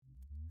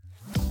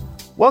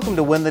Welcome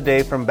to Win the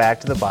Day from Back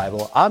to the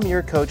Bible. I'm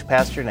your coach,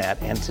 Pastor Nat,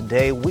 and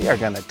today we are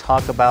going to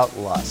talk about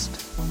lust.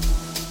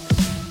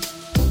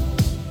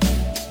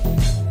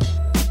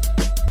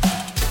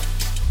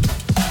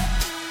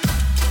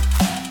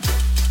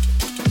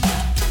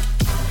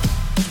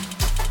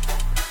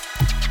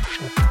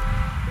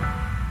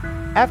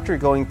 After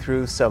going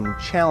through some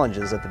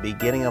challenges at the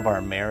beginning of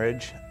our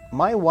marriage,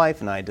 my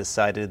wife and I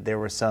decided there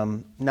were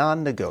some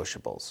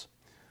non-negotiables.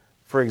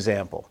 For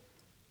example,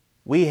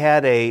 we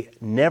had a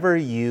never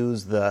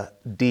use the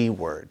D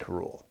word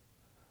rule.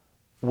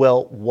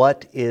 Well,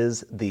 what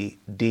is the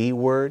D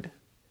word?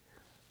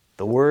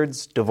 The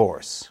word's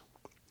divorce.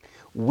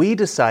 We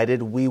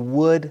decided we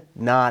would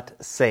not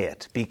say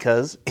it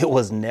because it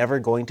was never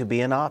going to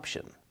be an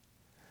option.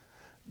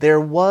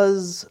 There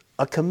was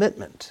a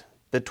commitment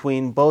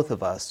between both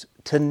of us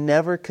to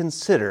never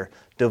consider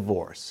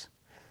divorce,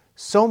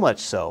 so much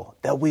so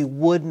that we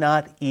would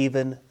not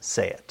even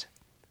say it.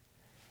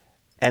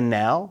 And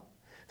now,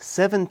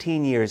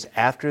 17 years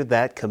after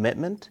that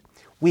commitment,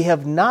 we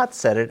have not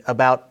said it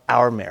about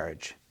our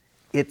marriage.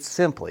 It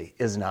simply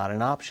is not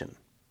an option.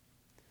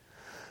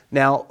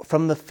 Now,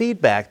 from the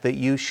feedback that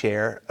you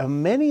share,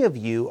 many of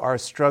you are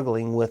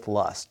struggling with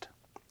lust.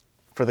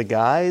 For the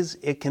guys,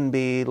 it can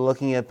be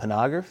looking at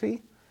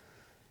pornography.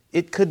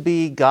 It could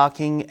be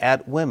gawking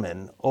at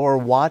women or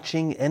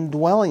watching and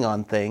dwelling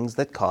on things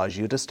that cause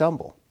you to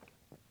stumble.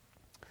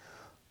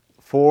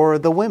 For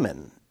the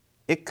women,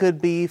 it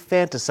could be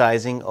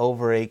fantasizing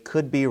over a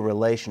could-be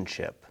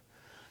relationship,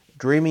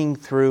 dreaming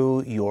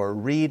through your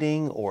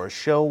reading or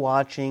show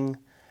watching,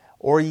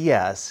 or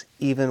yes,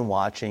 even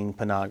watching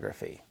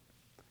pornography.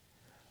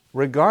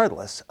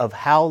 Regardless of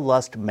how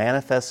lust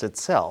manifests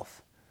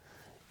itself,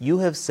 you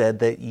have said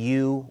that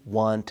you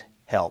want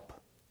help.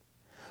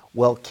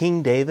 Well,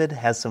 King David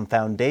has some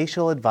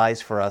foundational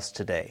advice for us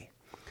today.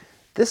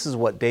 This is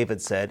what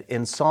David said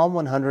in Psalm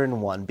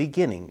 101,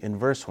 beginning in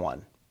verse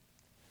 1.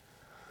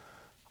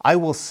 I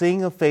will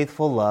sing of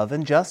faithful love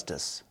and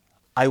justice.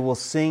 I will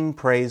sing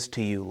praise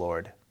to you,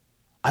 Lord.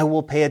 I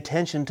will pay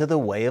attention to the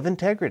way of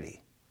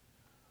integrity.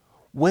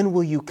 When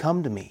will you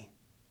come to me?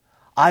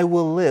 I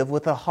will live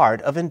with a heart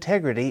of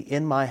integrity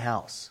in my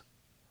house.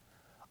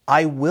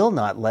 I will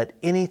not let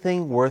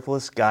anything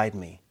worthless guide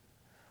me.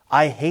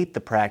 I hate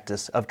the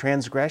practice of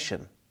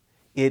transgression.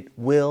 It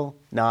will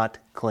not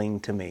cling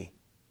to me.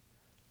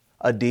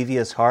 A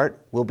devious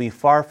heart will be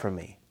far from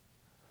me.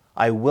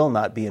 I will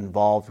not be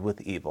involved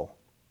with evil.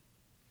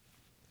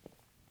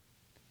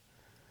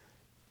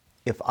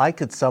 If I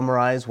could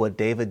summarize what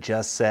David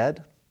just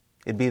said,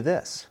 it'd be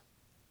this: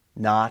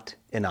 not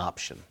an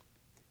option.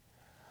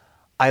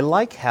 I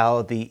like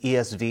how the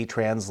ESV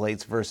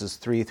translates verses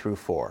 3 through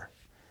 4.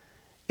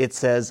 It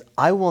says,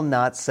 I will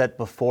not set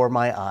before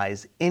my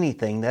eyes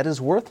anything that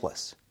is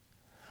worthless.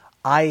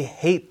 I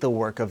hate the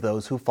work of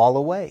those who fall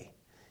away.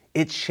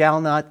 It shall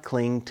not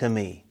cling to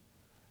me.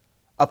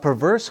 A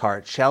perverse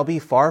heart shall be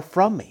far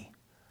from me.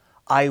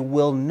 I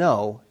will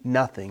know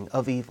nothing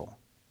of evil.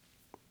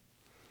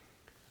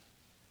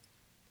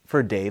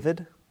 For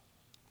David,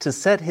 to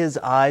set his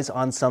eyes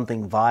on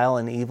something vile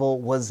and evil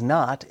was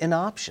not an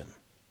option.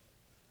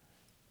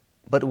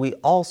 But we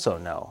also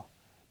know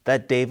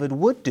that David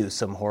would do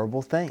some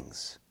horrible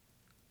things.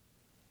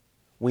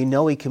 We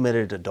know he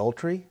committed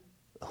adultery.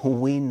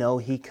 We know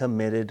he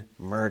committed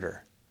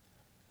murder.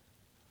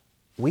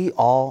 We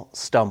all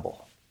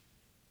stumble.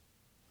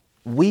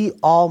 We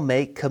all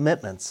make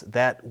commitments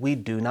that we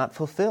do not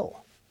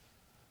fulfill.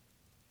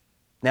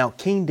 Now,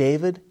 King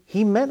David,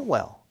 he meant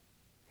well.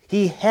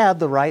 He had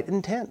the right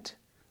intent,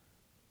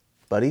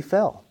 but he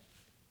fell.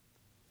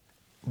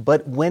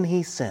 But when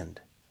he sinned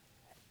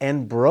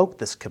and broke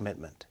this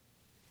commitment,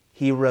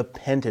 he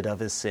repented of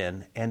his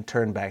sin and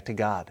turned back to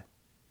God.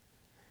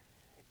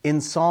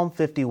 In Psalm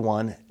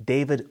 51,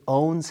 David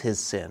owns his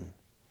sin,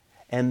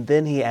 and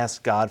then he asks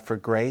God for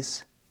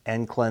grace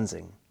and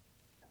cleansing.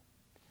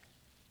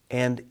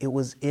 And it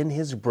was in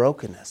his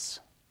brokenness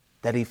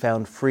that he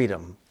found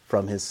freedom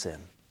from his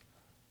sin.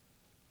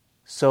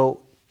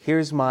 So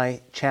here's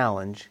my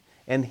challenge,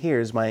 and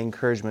here's my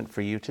encouragement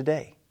for you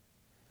today.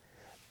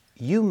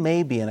 You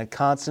may be in a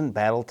constant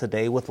battle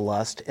today with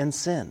lust and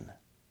sin.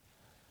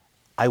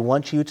 I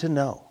want you to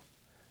know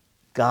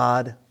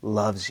God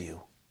loves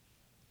you.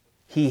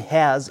 He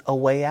has a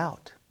way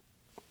out.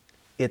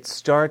 It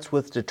starts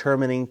with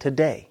determining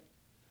today.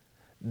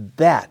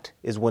 That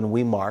is when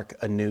we mark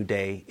a new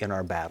day in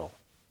our battle.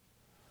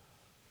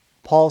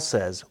 Paul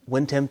says,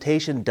 when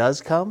temptation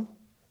does come,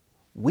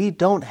 we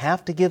don't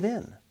have to give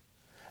in.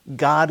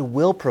 God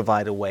will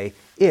provide a way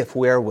if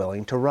we are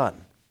willing to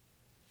run.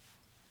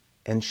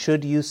 And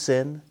should you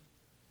sin,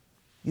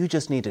 you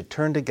just need to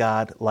turn to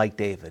God like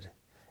David,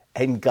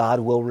 and God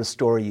will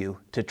restore you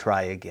to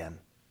try again.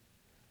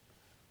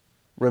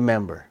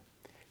 Remember,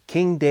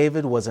 King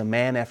David was a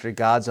man after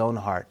God's own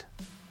heart,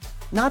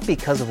 not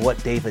because of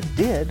what David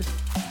did,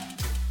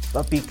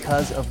 but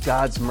because of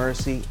God's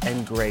mercy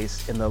and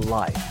grace in the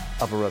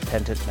life of a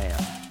repentant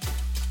man.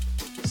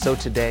 So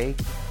today,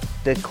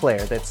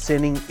 declare that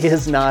sinning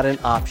is not an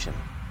option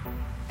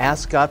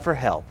ask God for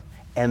help,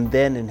 and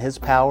then in His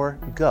power,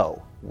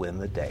 go win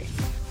the day.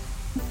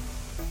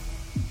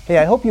 Hey,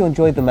 I hope you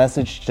enjoyed the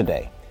message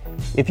today.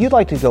 If you'd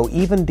like to go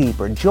even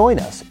deeper, join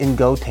us in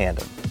Go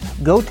Tandem.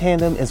 Go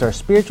Tandem is our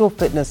spiritual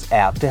fitness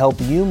app to help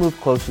you move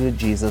closer to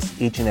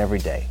Jesus each and every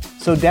day.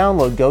 So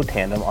download Go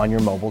Tandem on your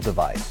mobile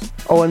device.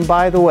 Oh, and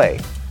by the way,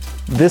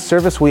 this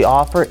service we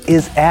offer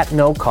is at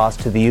no cost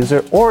to the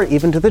user or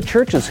even to the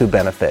churches who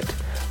benefit,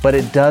 but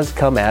it does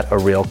come at a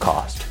real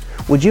cost.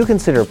 Would you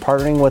consider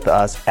partnering with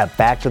us at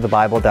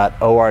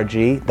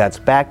backtothebible.org? That's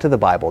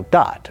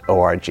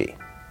backtothebible.org.